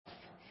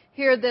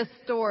Hear this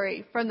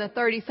story from the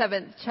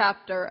 37th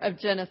chapter of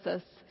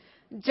Genesis.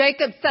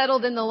 Jacob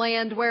settled in the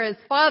land where his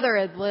father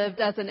had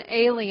lived as an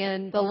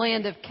alien, the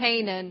land of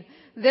Canaan.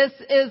 This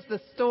is the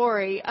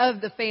story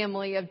of the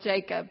family of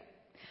Jacob.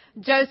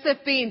 Joseph,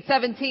 being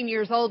 17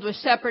 years old, was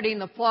shepherding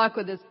the flock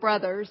with his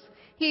brothers.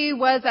 He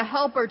was a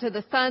helper to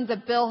the sons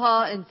of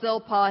Bilhah and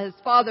Zilpah, his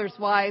father's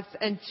wives,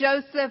 and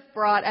Joseph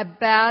brought a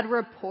bad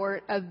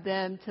report of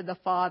them to the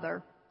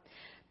father.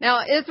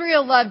 Now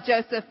Israel loved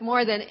Joseph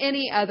more than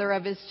any other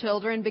of his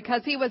children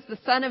because he was the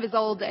son of his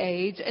old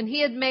age, and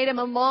he had made him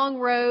a long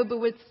robe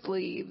with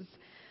sleeves.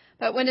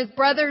 But when his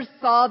brothers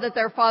saw that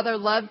their father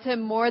loved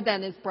him more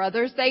than his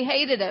brothers, they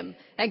hated him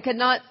and could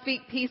not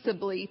speak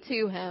peaceably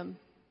to him.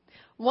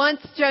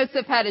 Once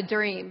Joseph had a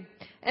dream,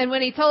 and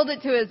when he told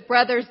it to his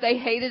brothers, they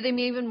hated him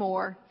even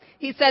more.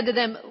 He said to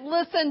them,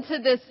 "Listen to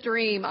this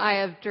dream I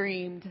have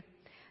dreamed.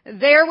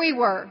 There we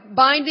were,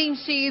 binding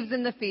sheaves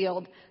in the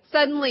field.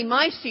 Suddenly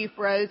my sheaf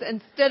rose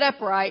and stood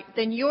upright.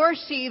 Then your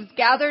sheaves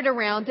gathered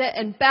around it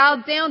and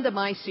bowed down to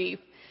my sheaf."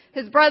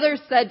 His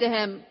brothers said to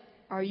him,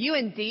 "Are you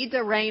indeed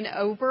to reign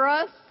over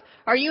us?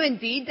 Are you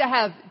indeed to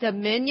have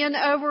dominion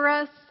over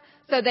us?"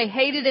 So they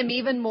hated him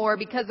even more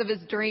because of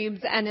his dreams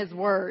and his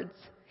words.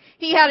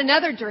 He had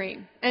another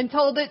dream and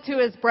told it to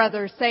his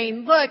brothers,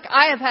 saying, "Look,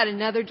 I have had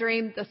another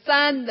dream. The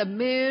sun, the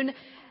moon,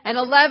 and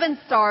 11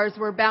 stars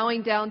were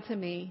bowing down to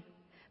me."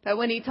 But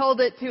when he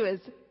told it to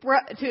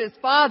his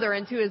father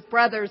and to his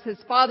brothers,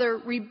 his father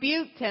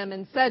rebuked him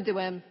and said to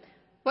him,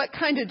 "What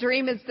kind of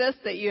dream is this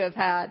that you have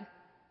had?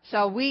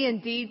 Shall we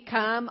indeed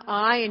come,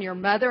 I and your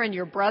mother and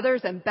your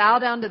brothers, and bow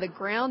down to the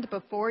ground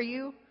before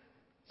you?"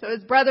 So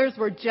his brothers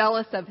were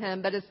jealous of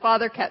him, but his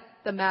father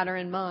kept the matter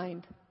in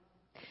mind.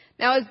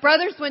 Now his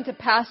brothers went to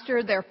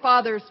pasture their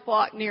father's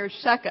flock near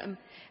Shechem,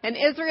 and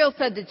Israel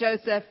said to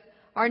Joseph,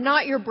 "Are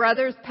not your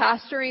brothers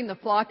pasturing the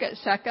flock at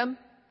Shechem?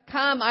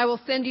 Come, I will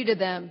send you to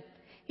them."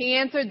 He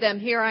answered them,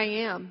 "Here I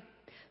am."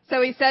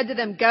 So he said to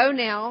them, "Go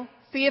now,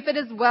 see if it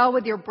is well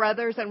with your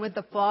brothers and with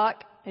the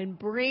flock, and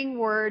bring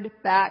word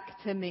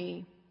back to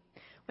me."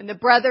 When the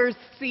brothers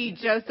see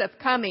Joseph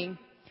coming,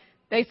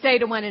 they say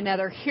to one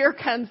another, "Here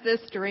comes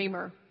this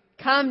dreamer.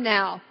 Come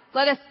now,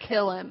 let us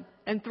kill him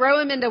and throw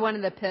him into one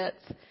of the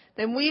pits.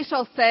 Then we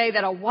shall say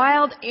that a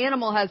wild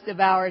animal has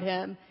devoured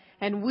him,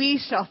 and we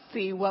shall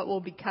see what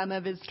will become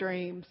of his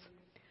dreams."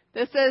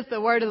 This is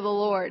the word of the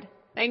Lord.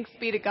 Thanks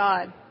be to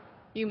God.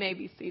 You may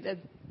be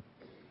seated.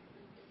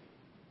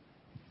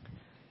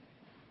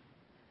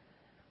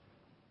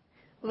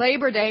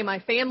 Labor Day, my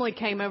family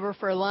came over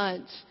for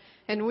lunch,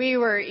 and we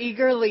were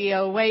eagerly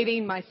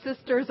awaiting my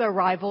sister's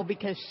arrival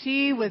because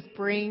she was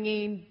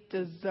bringing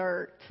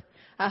dessert,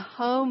 a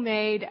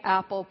homemade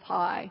apple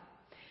pie.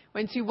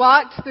 When she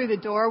walked through the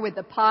door with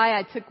the pie,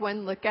 I took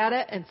one look at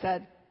it and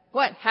said,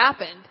 "What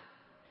happened?"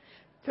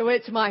 To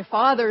which my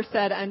father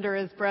said under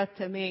his breath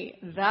to me,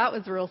 "That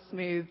was real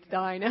smooth,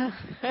 Dinah."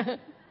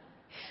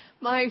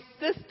 My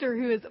sister,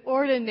 who is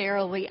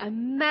ordinarily a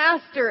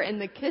master in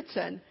the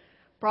kitchen,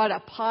 brought a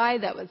pie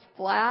that was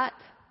flat.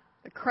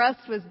 The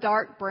crust was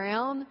dark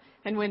brown,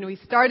 and when we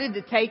started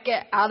to take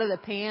it out of the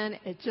pan,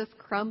 it just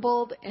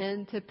crumbled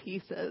into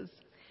pieces.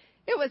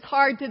 It was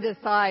hard to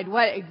decide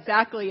what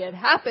exactly had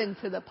happened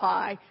to the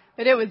pie,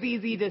 but it was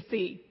easy to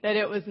see that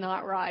it was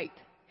not right.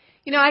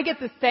 You know, I get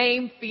the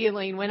same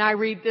feeling when I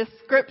read this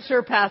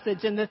scripture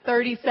passage in the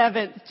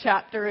 37th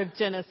chapter of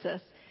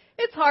Genesis.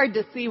 It's hard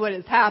to see what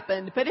has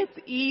happened, but it's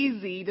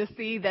easy to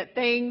see that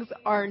things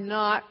are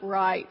not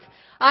right.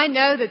 I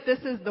know that this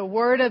is the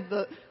word of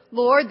the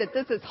Lord, that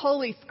this is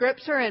Holy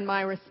Scripture, and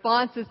my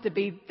response is to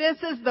be,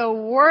 "This is the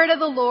word of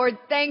the Lord,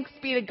 thanks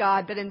be to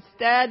God." But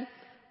instead,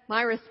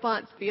 my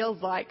response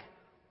feels like,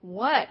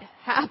 what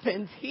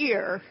happened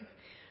here?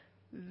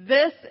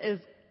 This is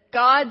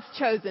God's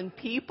chosen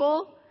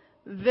people.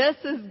 This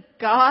is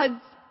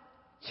God's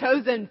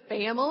chosen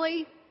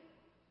family.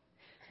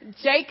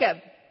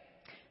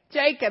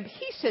 Jacob,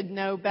 he should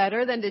know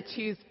better than to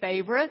choose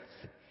favorites.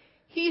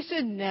 He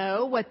should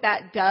know what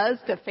that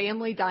does to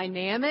family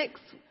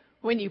dynamics.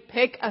 When you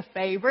pick a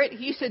favorite,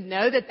 he should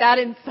know that that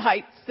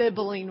incites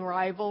sibling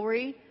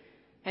rivalry.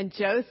 And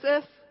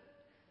Joseph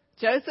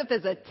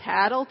is a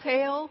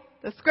tattletale.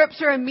 The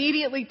scripture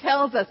immediately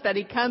tells us that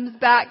he comes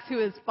back to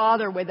his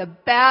father with a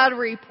bad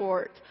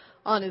report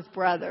on his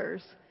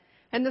brothers.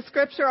 And the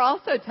scripture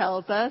also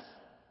tells us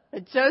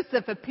that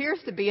Joseph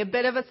appears to be a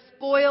bit of a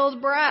spoiled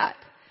brat,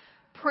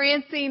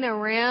 prancing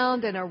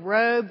around in a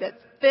robe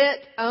that's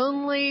fit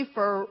only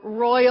for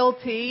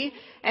royalty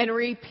and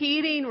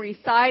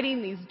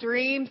reciting these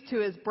dreams to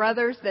his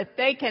brothers that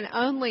they can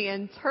only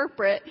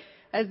interpret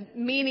as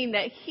meaning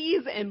that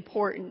he's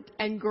important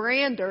and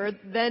grander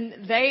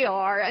than they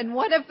are. And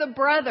what of the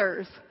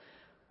brothers?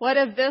 What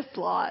of this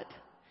lot?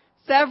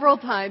 Several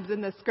times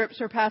in the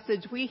scripture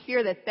passage, we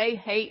hear that they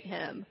hate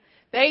him.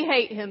 They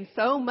hate him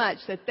so much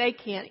that they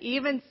can't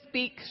even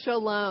speak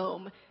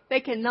shalom. They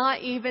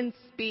cannot even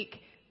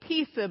speak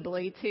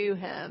peaceably to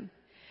him.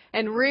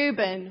 And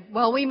Reuben,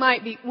 well, we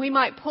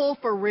might pull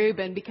for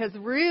Reuben because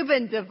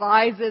Reuben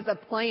devises a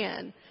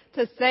plan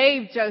to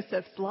save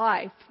Joseph's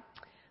life.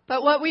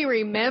 But what we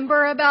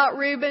remember about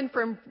Reuben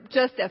from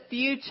just a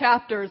few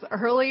chapters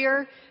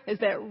earlier is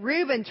that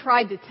Reuben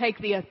tried to take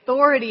the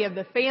authority of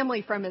the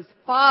family from his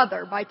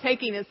father by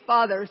taking his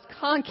father's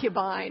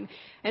concubine.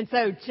 And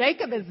so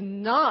Jacob is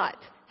not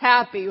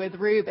happy with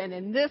Reuben,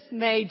 and this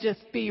may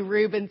just be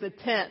Reuben's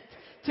attempt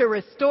to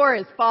restore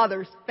his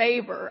father's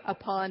favor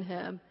upon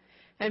him.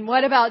 And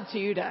what about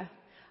Judah?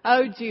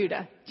 Oh,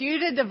 Judah.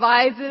 Judah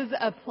devises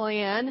a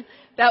plan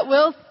that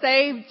will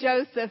save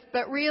Joseph,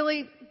 but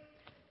really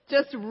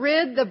just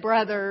rid the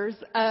brothers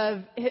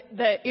of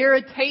the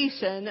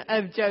irritation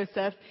of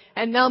Joseph,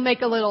 and they'll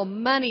make a little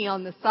money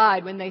on the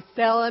side when they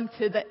sell him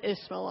to the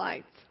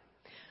Ishmaelites.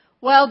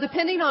 Well,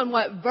 depending on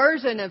what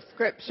version of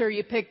Scripture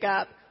you pick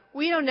up,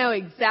 we don't know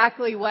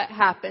exactly what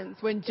happens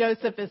when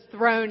Joseph is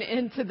thrown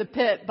into the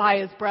pit by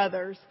his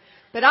brothers.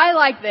 But I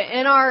like the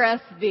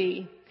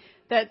NRSV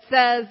that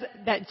says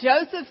that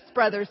Joseph's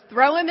brothers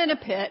throw him in a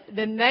pit,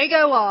 then they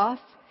go off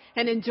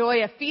and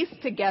enjoy a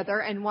feast together,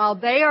 and while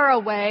they are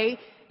away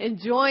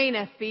enjoying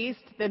a feast,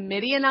 the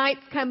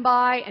Midianites come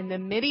by, and the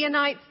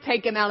Midianites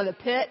take him out of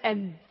the pit,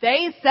 and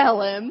they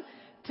sell him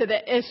to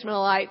the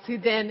Ishmaelites, who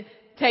then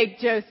take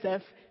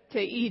Joseph to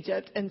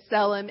Egypt and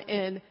sell him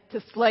into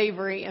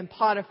slavery in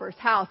Potiphar's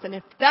house. And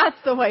if that's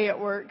the way it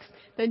works,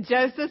 then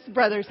Joseph's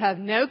brothers have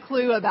no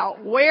clue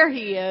about where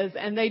he is,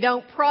 and they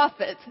don't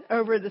profit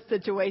over the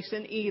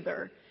situation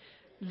either.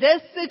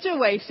 This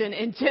situation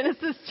in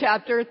Genesis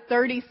chapter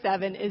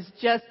 37 is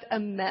just a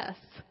mess.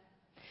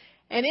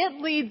 And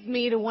it leads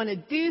me to want to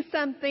do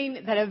something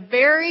that a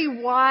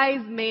very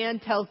wise man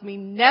tells me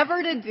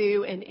never to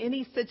do in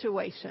any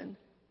situation.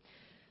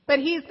 But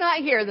he's not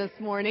here this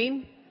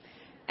morning.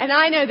 And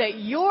I know that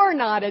you're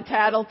not a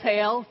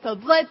tattletale, so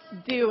let's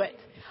do it.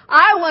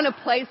 I want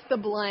to place the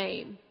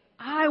blame.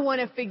 I want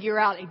to figure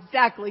out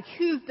exactly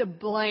who's to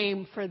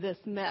blame for this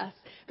mess,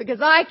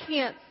 because I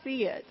can't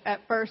see it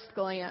at first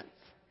glance.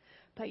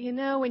 But you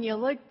know, when you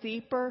look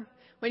deeper,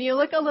 when you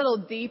look a little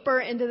deeper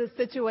into the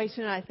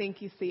situation, I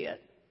think you see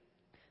it.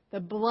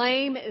 The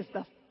blame is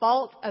the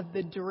fault of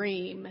the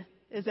dream,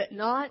 is it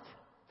not?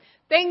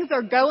 Things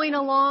are going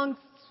along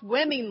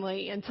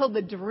swimmingly until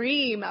the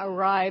dream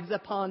arrives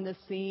upon the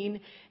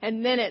scene,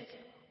 and then it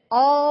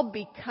all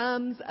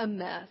becomes a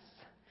mess.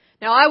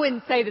 Now, I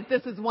wouldn't say that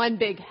this is one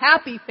big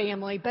happy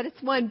family, but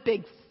it's one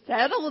big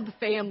settled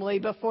family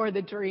before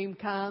the dream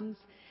comes.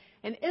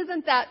 And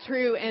isn't that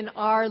true in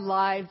our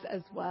lives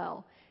as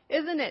well?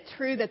 Isn't it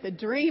true that the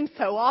dream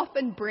so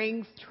often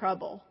brings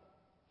trouble?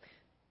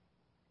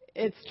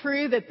 It's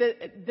true that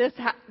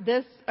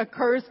this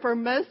occurs for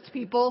most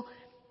people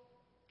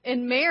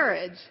in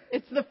marriage.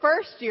 It's the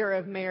first year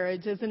of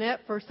marriage, isn't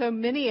it, for so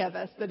many of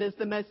us, that is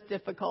the most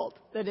difficult,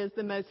 that is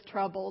the most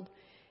troubled.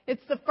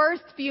 It's the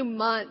first few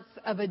months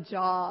of a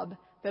job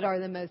that are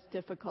the most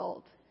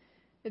difficult.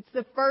 It's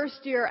the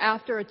first year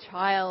after a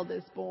child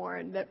is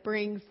born that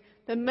brings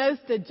the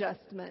most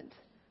adjustment,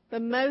 the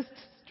most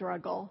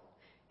struggle.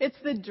 It's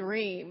the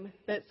dream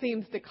that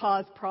seems to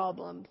cause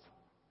problems.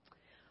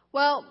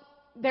 Well,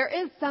 there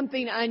is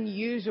something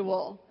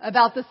unusual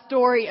about the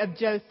story of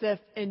Joseph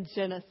in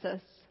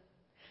Genesis.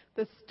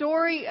 The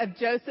story of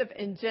Joseph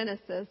in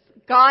Genesis,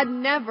 God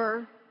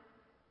never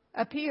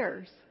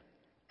appears.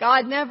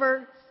 God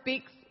never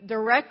speaks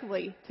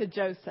directly to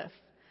Joseph.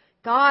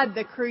 God,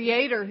 the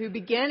Creator, who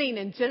beginning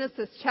in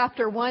Genesis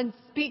chapter 1,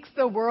 speaks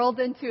the world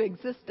into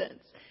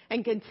existence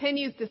and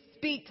continues to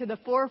speak to the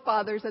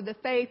forefathers of the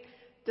faith,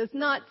 does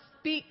not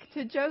speak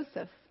to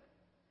Joseph.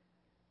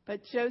 But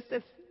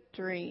Joseph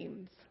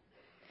dreams.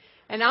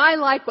 And I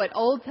like what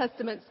Old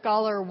Testament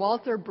scholar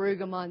Walter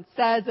Brueggemann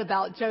says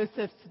about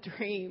Joseph's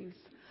dreams.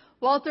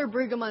 Walter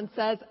Brueggemann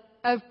says,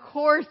 of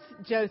course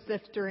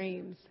Joseph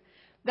dreams.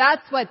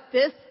 That's what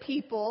this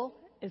people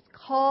is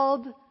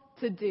called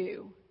to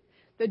do.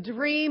 The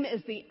dream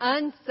is the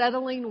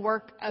unsettling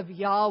work of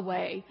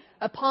Yahweh,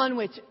 upon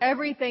which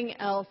everything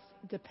else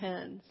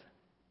depends.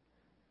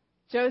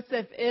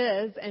 Joseph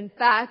is, in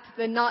fact,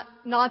 not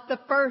the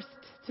first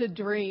to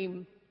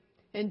dream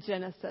in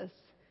Genesis.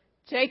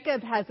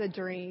 Jacob has a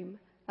dream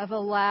of a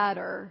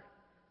ladder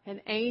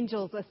and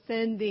angels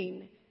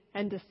ascending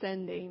and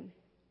descending.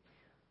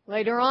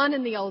 Later on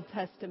in the Old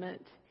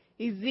Testament,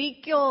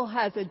 Ezekiel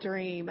has a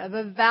dream of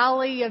a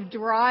valley of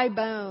dry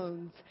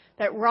bones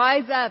that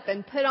rise up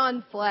and put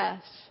on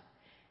flesh.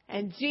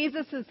 And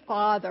Jesus'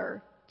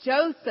 father,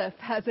 Joseph,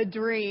 has a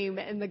dream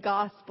in the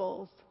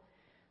Gospels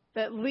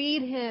that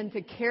lead him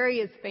to carry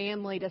his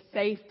family to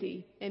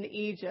safety in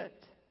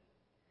Egypt.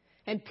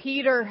 And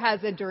Peter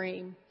has a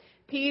dream.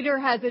 Peter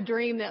has a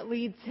dream that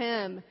leads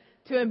him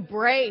to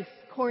embrace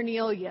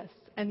Cornelius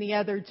and the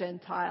other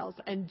Gentiles.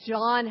 And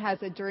John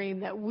has a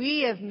dream that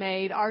we have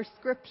made our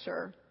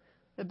scripture,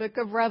 the book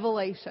of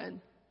Revelation.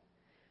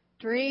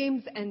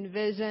 Dreams and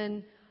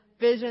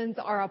visions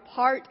are a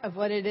part of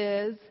what it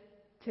is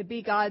to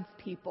be God's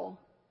people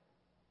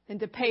and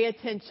to pay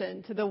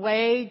attention to the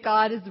way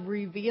God is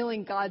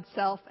revealing God's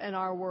self in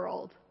our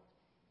world.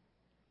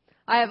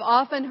 I have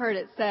often heard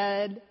it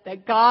said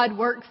that God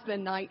works the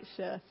night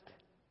shift.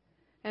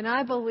 And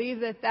I believe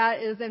that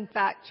that is in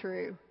fact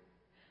true.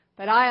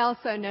 But I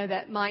also know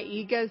that my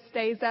ego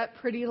stays up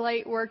pretty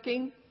late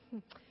working.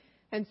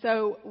 And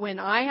so when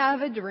I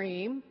have a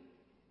dream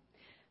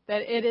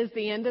that it is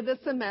the end of the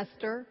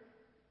semester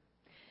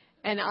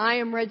and I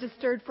am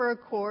registered for a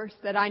course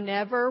that I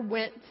never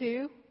went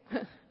to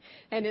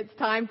and it's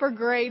time for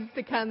grades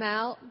to come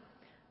out,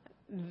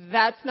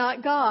 that's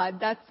not God,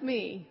 that's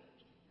me.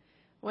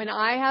 When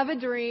I have a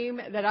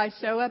dream that I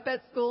show up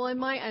at school in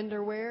my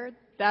underwear,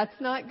 that's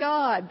not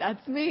God,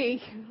 that's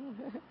me.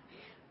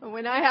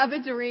 When I have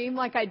a dream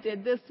like I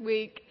did this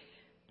week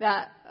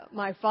that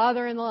my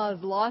father-in-law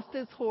has lost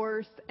his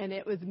horse and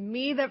it was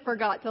me that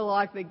forgot to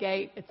lock the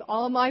gate, it's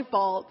all my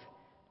fault,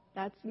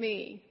 that's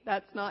me,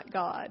 that's not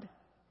God.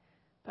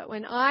 But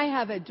when I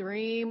have a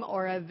dream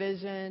or a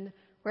vision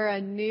where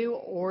a new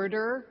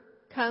order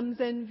comes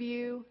in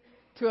view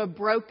to a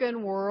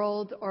broken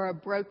world or a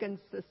broken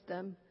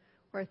system,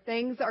 where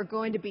things are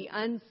going to be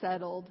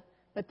unsettled,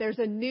 but there's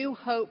a new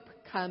hope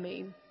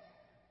coming,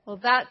 well,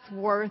 that's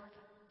worth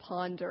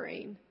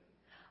pondering.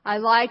 I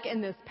like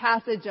in this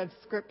passage of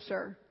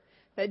Scripture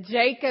that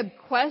Jacob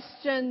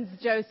questions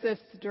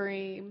Joseph's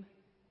dream.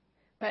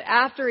 But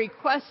after he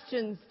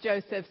questions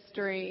Joseph's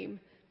dream,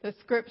 the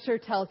Scripture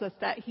tells us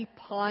that he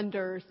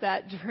ponders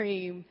that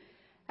dream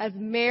as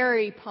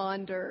Mary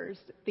ponders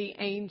the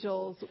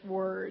angel's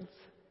words.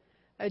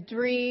 A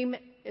dream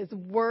is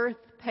worth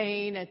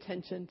paying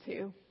attention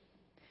to.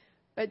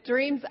 But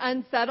dreams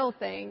unsettle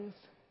things.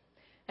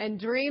 And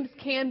dreams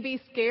can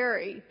be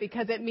scary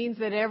because it means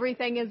that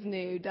everything is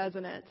new,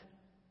 doesn't it?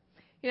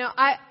 You know,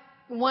 I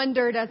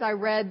wondered as I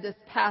read this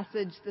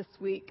passage this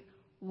week,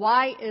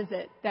 why is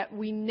it that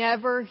we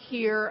never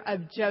hear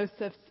of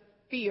Joseph's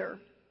fear?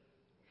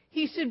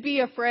 He should be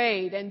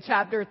afraid in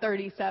chapter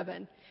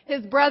 37.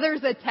 His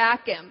brothers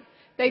attack him.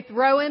 They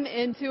throw him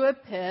into a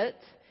pit.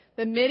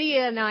 The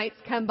Midianites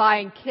come by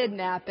and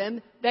kidnap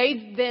him.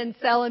 They then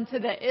sell him to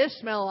the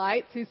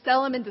Ishmaelites who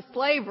sell him into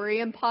slavery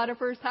in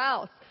Potiphar's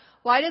house.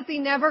 Why does he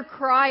never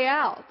cry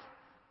out?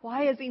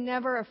 Why is he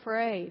never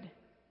afraid?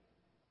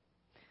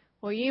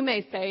 Well, you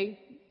may say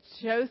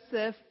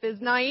Joseph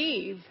is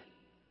naive.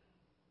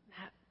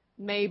 That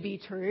may be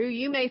true.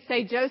 You may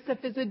say Joseph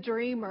is a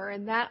dreamer,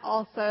 and that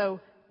also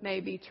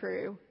may be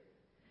true.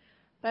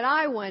 But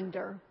I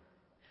wonder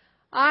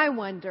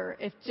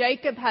if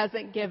Jacob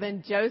hasn't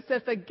given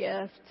Joseph a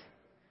gift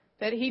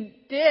that he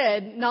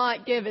did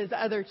not give his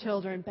other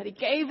children, but he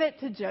gave it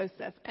to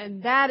Joseph,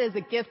 and that is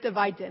a gift of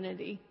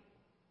identity.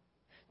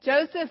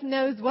 Joseph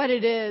knows what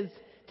it is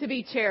to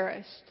be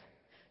cherished.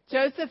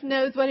 Joseph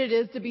knows what it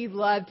is to be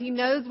loved. He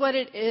knows what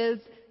it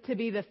is to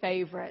be the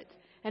favorite.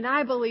 And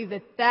I believe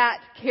that that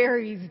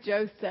carries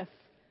Joseph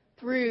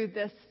through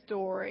this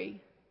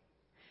story.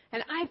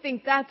 And I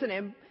think that's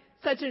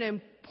such an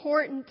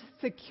important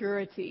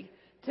security,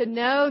 to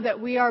know that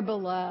we are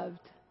beloved,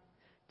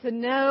 to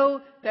know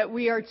that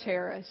we are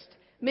cherished.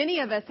 Many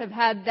of us have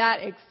had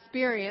that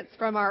experience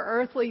from our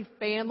earthly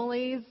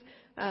families,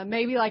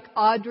 maybe like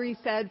Audrey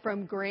said,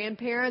 from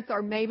grandparents,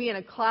 or maybe in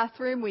a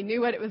classroom we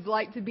knew what it was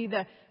like to be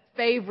the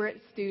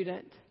favorite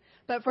student.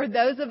 But for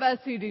those of us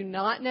who do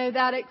not know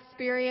that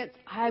experience,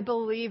 I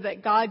believe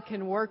that God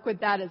can work with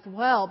that as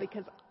well,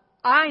 because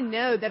I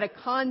know that a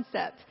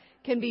concept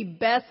can be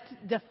best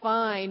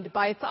defined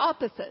by its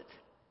opposite,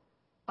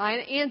 by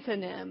an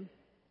antonym.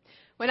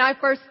 When I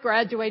first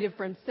graduated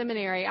from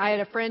seminary, I had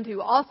a friend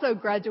who also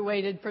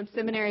graduated from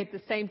seminary at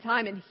the same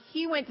time, and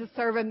he went to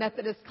serve a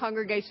Methodist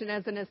congregation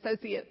as an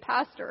associate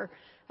pastor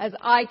as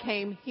I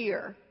came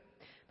here.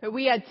 But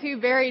we had two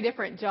very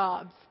different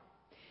jobs.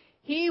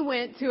 He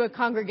went to a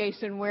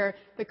congregation where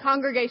the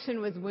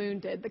congregation was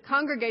wounded, the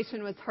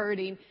congregation was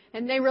hurting,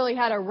 and they really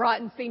had a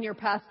rotten senior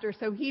pastor,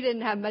 so he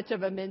didn't have much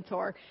of a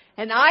mentor.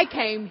 And I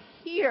came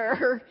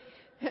here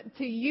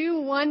to you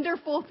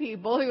wonderful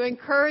people who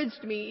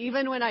encouraged me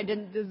even when I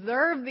didn't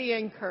deserve the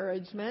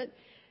encouragement,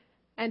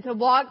 and to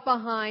walk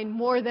behind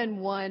more than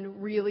one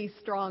really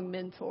strong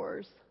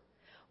mentors.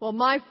 Well,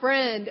 my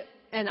friend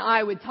and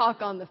I would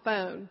talk on the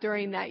phone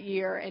during that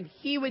year, and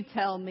he would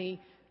tell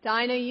me,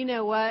 Dinah, you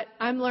know what?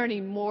 I'm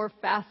learning more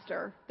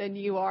faster than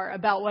you are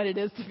about what it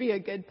is to be a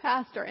good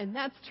pastor. And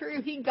that's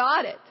true. He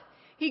got it.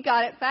 He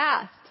got it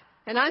fast.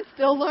 And I'm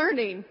still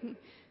learning.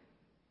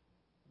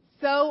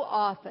 So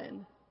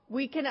often,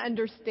 we can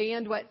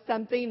understand what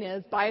something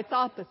is by its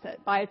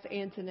opposite, by its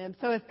antonym.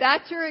 So if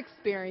that's your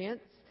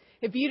experience,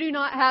 if you do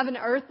not have an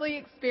earthly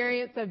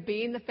experience of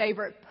being the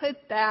favorite, put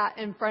that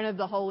in front of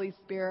the Holy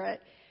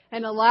Spirit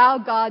and allow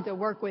God to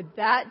work with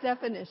that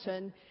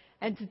definition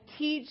and to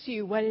teach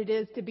you what it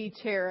is to be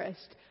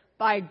cherished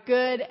by a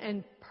good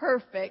and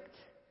perfect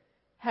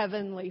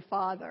Heavenly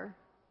Father.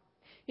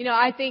 You know,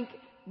 I think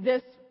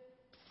this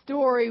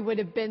story would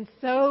have been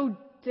so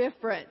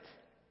different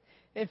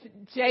if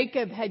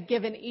Jacob had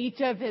given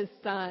each of his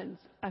sons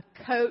a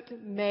coat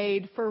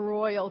made for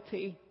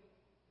royalty.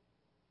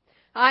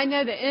 I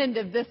know the end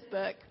of this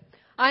book.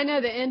 I know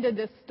the end of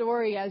this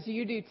story, as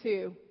you do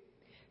too.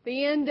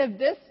 The end of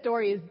this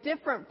story is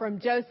different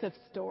from Joseph's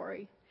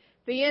story.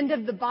 The end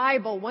of the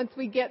Bible, once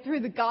we get through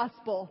the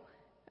gospel,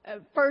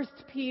 1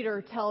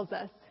 Peter tells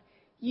us,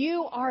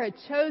 you are a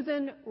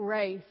chosen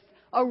race,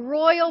 a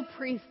royal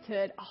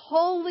priesthood, a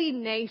holy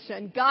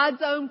nation,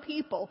 God's own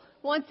people.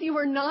 Once you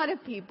were not a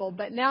people,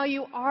 but now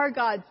you are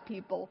God's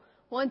people.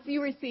 Once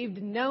you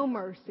received no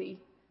mercy,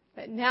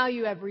 but now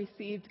you have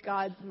received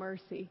God's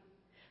mercy.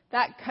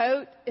 That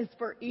coat is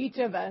for each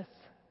of us.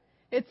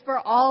 It's for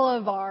all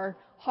of our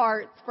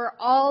hearts, for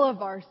all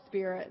of our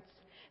spirits.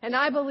 And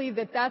I believe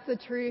that that's a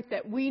truth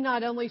that we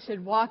not only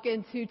should walk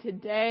into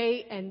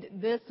today and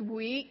this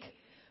week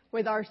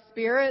with our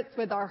spirits,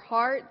 with our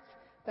hearts,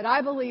 but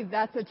I believe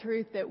that's a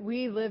truth that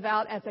we live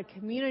out as a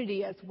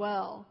community as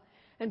well.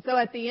 And so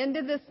at the end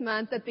of this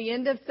month, at the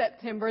end of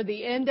September,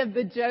 the end of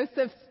the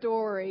Joseph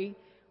story,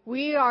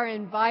 we are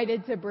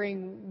invited to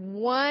bring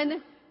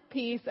one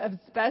piece of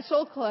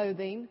special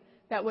clothing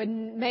that would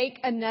make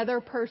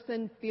another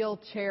person feel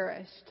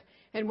cherished.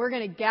 And we're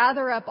going to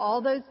gather up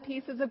all those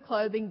pieces of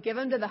clothing, give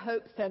them to the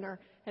Hope Center,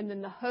 and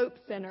then the Hope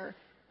Center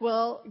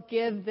will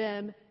give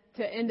them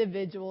to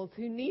individuals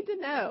who need to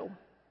know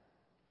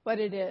what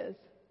it is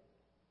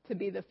to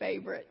be the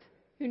favorite,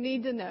 who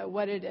need to know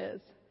what it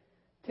is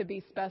to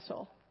be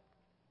special.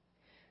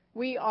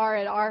 We are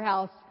at our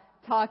house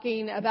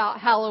talking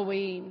about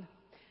Halloween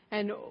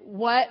and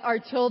what our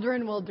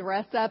children will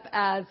dress up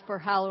as for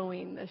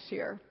Halloween this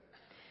year.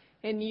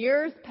 In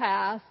years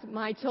past,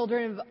 my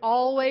children have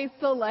always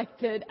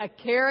selected a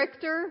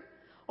character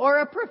or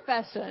a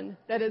profession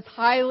that is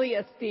highly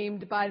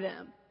esteemed by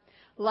them.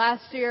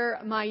 Last year,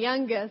 my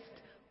youngest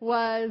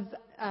was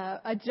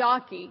a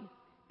jockey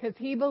because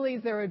he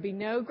believes there would be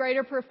no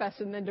greater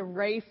profession than to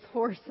race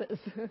horses.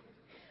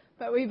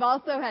 But we've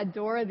also had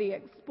Dora the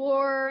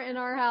Explorer in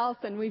our house,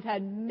 and we've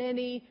had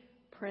many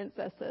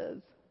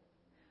princesses.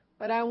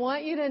 But I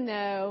want you to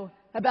know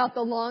about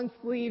the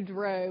long-sleeved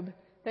robe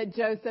that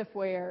Joseph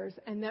wears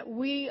and that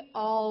we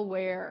all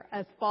wear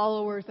as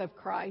followers of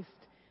Christ,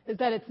 is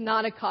that it's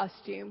not a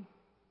costume.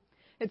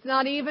 It's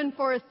not even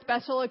for a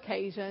special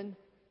occasion,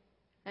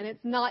 and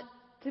it's not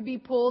to be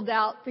pulled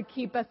out to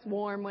keep us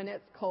warm when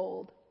it's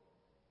cold.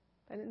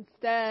 But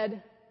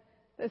instead,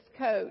 this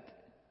coat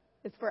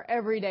is for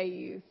everyday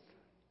use.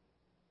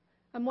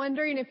 I'm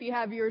wondering if you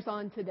have yours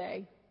on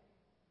today.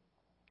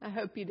 I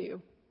hope you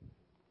do.